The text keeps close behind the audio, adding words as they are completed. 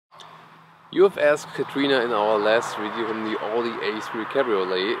You have asked Katharina in our last video on the Audi A3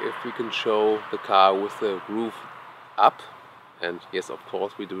 Cabriolet if we can show the car with the roof up, and yes, of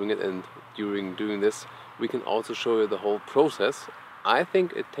course we're doing it, and during doing this we can also show you the whole process. I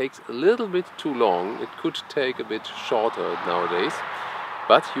think it takes a little bit too long. It could take a bit shorter nowadays,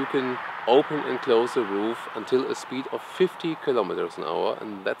 but you can open and close the roof until a speed of 50 kilometers an hour,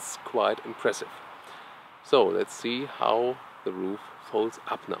 and that's quite impressive. So let's see how the roof folds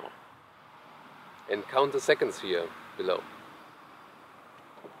up now. And count the seconds here below.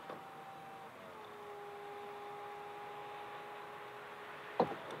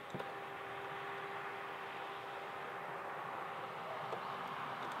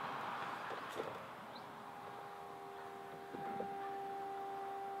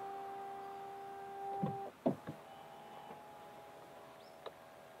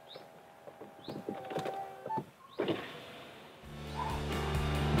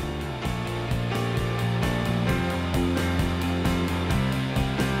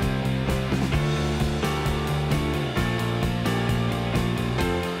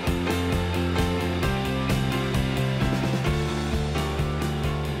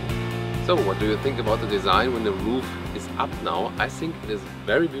 So what do you think about the design when the roof is up now? I think it is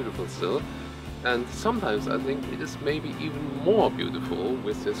very beautiful still, and sometimes I think it is maybe even more beautiful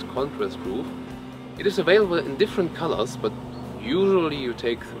with this contrast roof. It is available in different colors, but usually you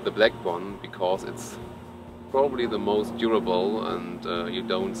take the black one because it's probably the most durable and you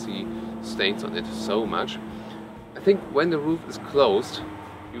don't see stains on it so much. I think when the roof is closed,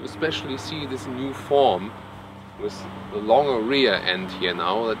 you especially see this new form with the longer rear end here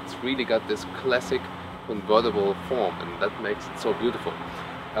now. That's really got this classic convertible form, and that makes it so beautiful.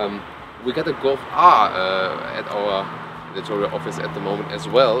 We got a Golf R at our editorial office at the moment as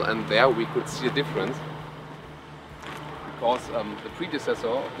well, and there we could see a difference because the predecessor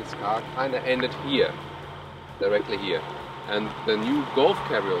of this car kind of ended here, directly here, and the new Golf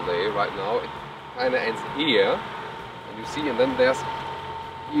Cabriolet right now it kind of ends here, and you see, and then there's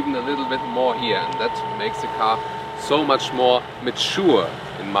even a little bit more here, and that makes the car so much more mature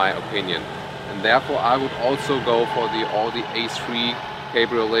in my opinion, and therefore I would also go for the Audi A3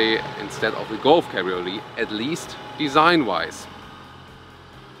 Cabriolet instead of the Golf Cabriolet, at least design wise.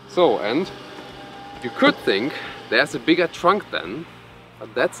 So, and you could think there's a bigger trunk then,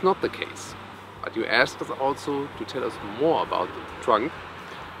 but that's not the case. But you asked us also to tell us more about the trunk.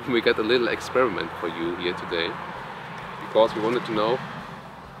 We got a little experiment for you here today, because we wanted to know,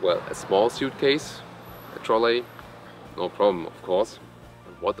 well, a small suitcase, a trolley, no problem of course.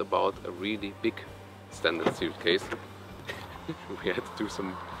 But what about a really big standard suitcase? We had to do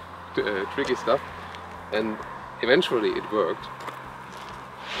some tricky stuff, and eventually it worked.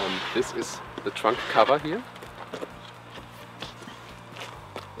 This is the trunk cover here.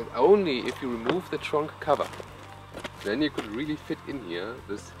 And only if you remove the trunk cover, then you could really fit in here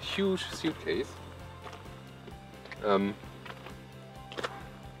this huge suitcase.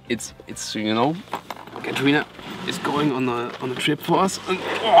 It's you know, Katharina is going on a trip for us, and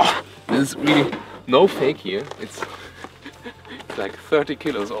there's really no fake here. It's like 30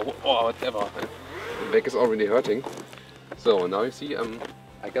 kilos or whatever. The back is already hurting. So now you see,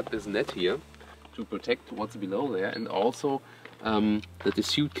 I got this net here to protect what's below there, and also that the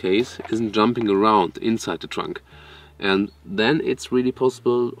suitcase isn't jumping around inside the trunk. And then it's really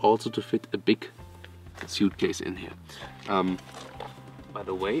possible also to fit a big suitcase in here. By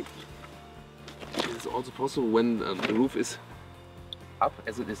the way, it is also possible when the roof is up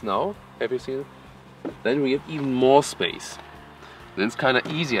as it is now. Have you seen it? Then we have even more space. Then it's kind of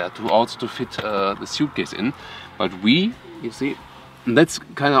easier to also fit the suitcase in. But you see, and that's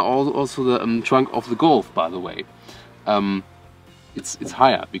kind of also the trunk of the Golf, by the way. It's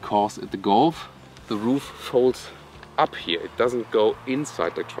higher because at the Golf the roof folds up here. It doesn't go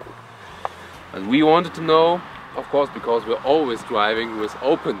inside the trunk. And we wanted to know, of course, because we're always driving with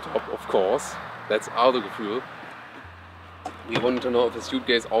open top, of course, that's Autogefühl. We wanted to know if the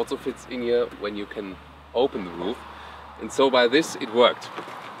suitcase also fits in here when you can open the roof. And so by this it worked.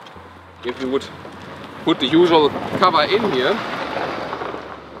 If you would put the usual cover in here,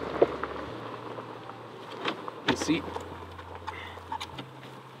 you see,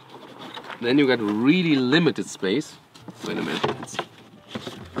 then you got really limited space. Wait a minute,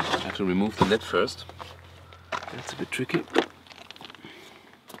 I have to remove the net first. That's a bit tricky.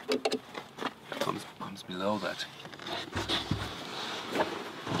 Comes below that.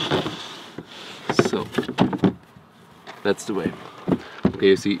 So that's the way. Okay,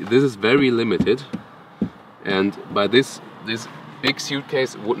 you see, this is very limited, and by this big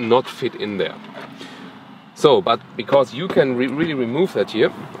suitcase would not fit in there. So, but because you can really remove that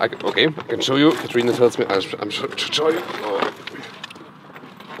here, I can show you. Katharina tells me I'm sure to show you. Oh.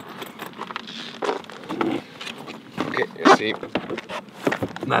 Okay, you see,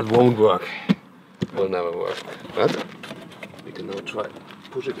 that won't work. Will never work. But we can now try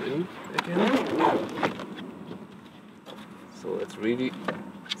push it in again. So it's really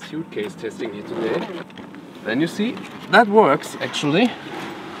suitcase testing here today. Then you see that works actually.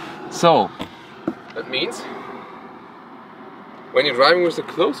 So that means when you're driving with a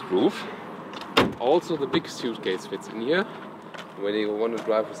closed roof, also the big suitcase fits in here. When you want to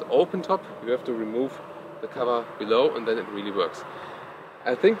drive with open top, you have to remove the cover below, and then it really works.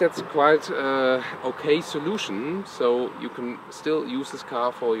 I think that's quite okay solution, so you can still use this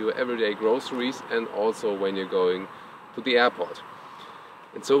car for your everyday groceries and also when you're going to the airport.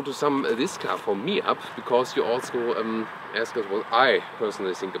 And so to sum this car for me up, because you also asked us what I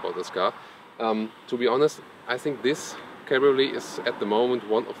personally think about this car, to be honest, I think this Cabriolet is at the moment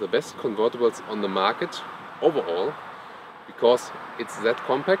one of the best convertibles on the market overall, because it's that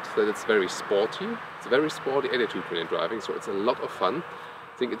compact that it's very sporty. It's a very sporty attitude when you're driving, so it's a lot of fun.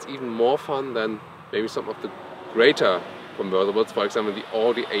 I think it's even more fun than maybe some of the greater convertibles, for example the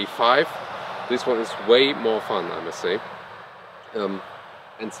Audi A5. This one is way more fun, I must say.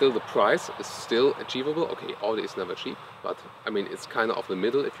 And still the price is still achievable. Okay, Audi is never cheap, but I mean it's kind of the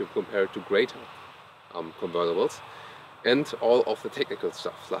middle if you compare it to greater convertibles. And all of the technical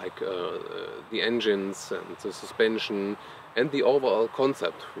stuff like the engines and the suspension and the overall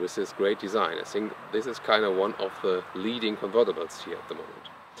concept with this great design. I think this is kind of one of the leading convertibles here at the moment.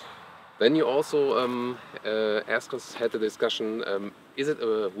 Then you also asked us, had a discussion, is it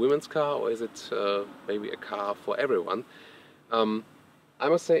a women's car or is it maybe a car for everyone? I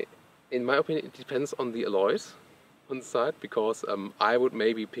must say, in my opinion, it depends on the alloys on the side, because I would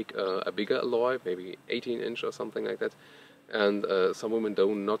maybe pick a bigger alloy, maybe 18-inch or something like that. And some women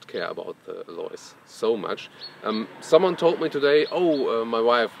do not care about the alloys so much. Someone told me today, oh, my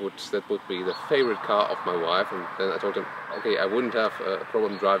wife that would be the favorite car of my wife, and then I told him, okay, I wouldn't have a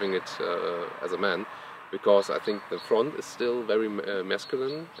problem driving it as a man, because I think the front is still very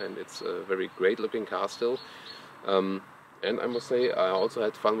masculine and it's a very great looking car still. And I must say, I also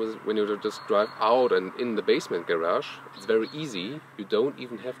had fun with it when you just drive out and in the basement garage. It's very easy, you don't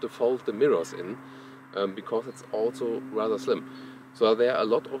even have to fold the mirrors in. Because it's also rather slim. So there are a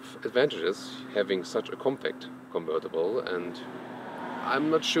lot of advantages having such a compact convertible, and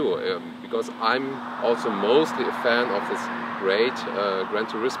I'm not sure, because I'm also mostly a fan of this great Gran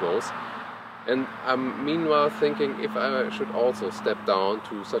Turismos, and I'm meanwhile thinking if I should also step down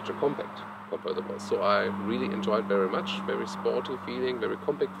to such a compact convertible. So I really enjoyed very much, very sporty feeling, very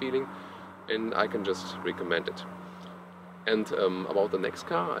compact feeling, and I can just recommend it. And about the next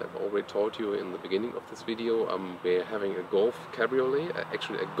car, I've already told you in the beginning of this video, we're having a Golf Cabriolet,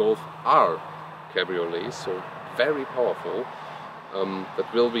 actually a Golf R Cabriolet, so very powerful.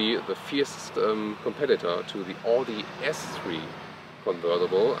 That will be the fiercest competitor to the Audi A3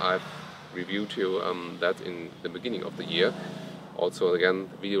 Convertible. I've reviewed you that in the beginning of the year. Also again,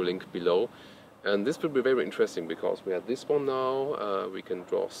 the video link below. And this will be very interesting because we have this one now, we can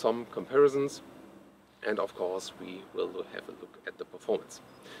draw some comparisons. And of course we will have a look at the performance.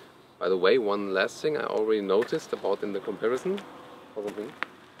 By the way, one last thing I already noticed about in the comparison.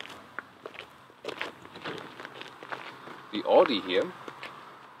 The Audi here,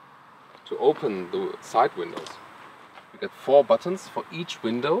 to open the side windows, we got 4 buttons for each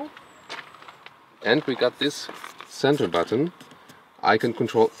window, and we got this center button. I can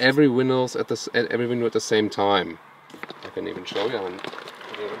control every window at the same time. I can even show you.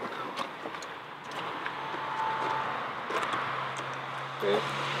 Okay.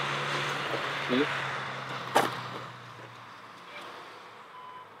 Here.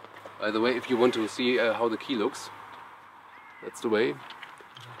 By the way, if you want to see how the key looks, that's the way.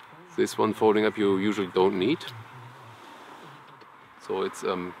 This one folding up you usually don't need. So it's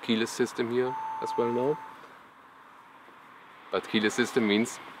keyless system here as well now. But keyless system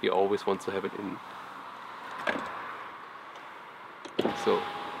means you always want to have it in. So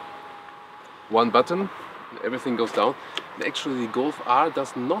one button, everything goes down. And actually the Golf R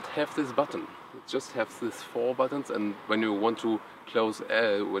does not have this button. It just has these 4 buttons, and when you want to close,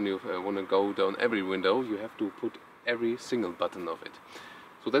 when you want to go down every window, you have to put every single button of it.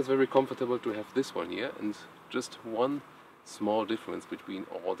 So that's very comfortable to have this one here, and just one small difference between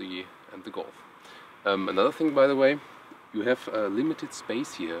Audi and the Golf. Another thing, by the way, you have a limited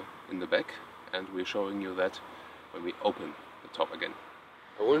space here in the back, and we're showing you that when we open the top again.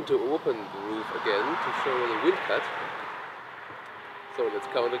 I wanted to open the roof again to show you the wind cut. So let's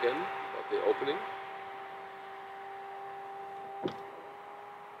count again of the opening.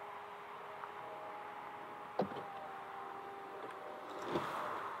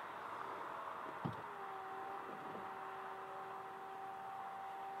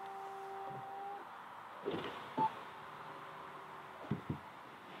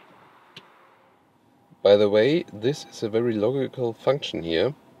 By the way, this is a very logical function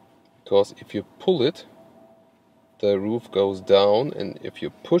here, because if you pull it, the roof goes down, and if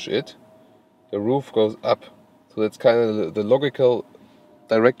you push it, the roof goes up. So that's kind of the logical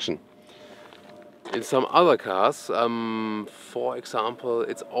direction. In some other cars, for example,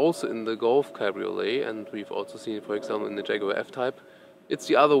 it's also in the Golf Cabriolet, and we've also seen it, for example, in the Jaguar F-Type, it's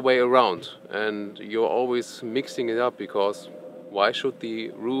the other way around, and you're always mixing it up, because why should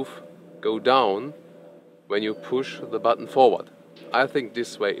the roof go down when you push the button forward? I think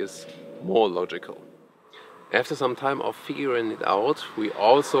this way is more logical. After some time of figuring it out, we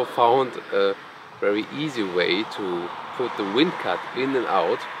also found a very easy way to put the wind cut in and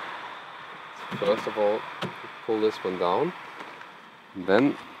out. First of all, pull this one down, and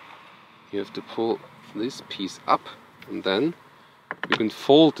then you have to pull this piece up, and then you can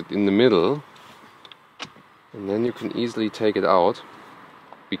fold it in the middle, and then you can easily take it out,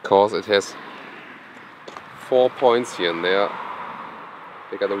 because it has 4 points here, and they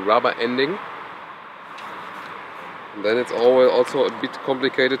got a rubber ending. And then it's always also a bit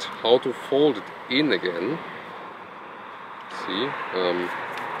complicated how to fold it in again. See,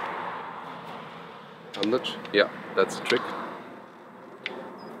 yeah, that's the trick.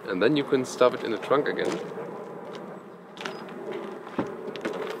 And then you can stuff it in the trunk again.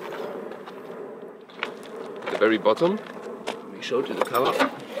 At the very bottom, we showed you the color.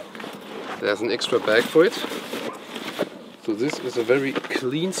 There's an extra bag for it. So this is a very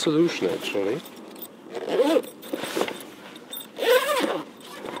clean solution actually.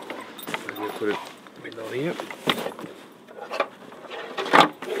 Put it below here.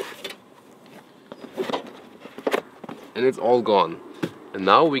 And it's all gone. And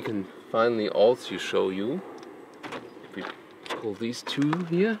now we can finally also show you, if we pull these two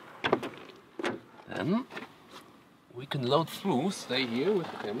here, then we can load through, stay here with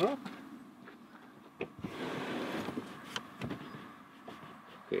the camera.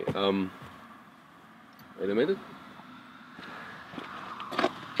 Okay, wait a minute.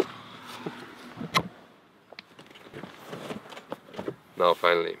 Now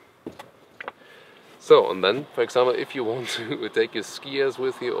finally. So, and then, for example, if you want to take your skiers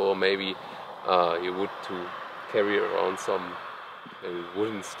with you, or maybe you would to carry around some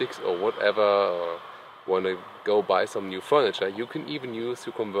wooden sticks or whatever, or want to go buy some new furniture, you can even use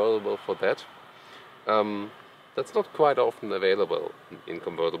your convertible for that. That's not quite often available in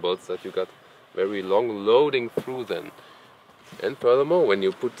convertibles, that you got very long loading through them. And furthermore, when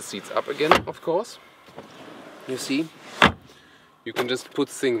you put the seats up again, of course, you see, you can just put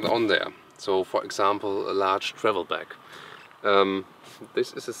things on there. So, for example, a large travel bag.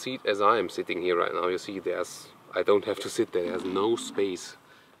 This is a seat as I am sitting here right now. You see, I don't have to sit there. There's no space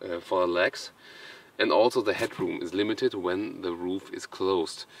for legs, and also the headroom is limited when the roof is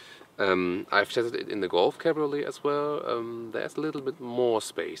closed. I've tested it in the Golf Cabriolet as well. There's a little bit more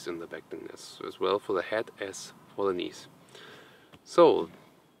space in the back than this, as well for the head as for the knees. So,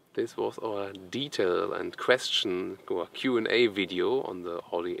 this was our detail and question or Q&A video on the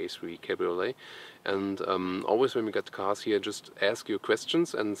Audi A3 Cabriolet. And always when we got cars here, just ask your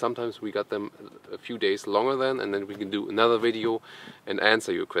questions, and sometimes we got them a few days longer then, and then we can do another video and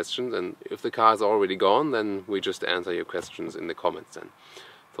answer your questions. And if the car is already gone, then we just answer your questions in the comments then.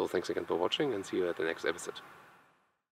 So thanks again for watching, and see you at the next episode.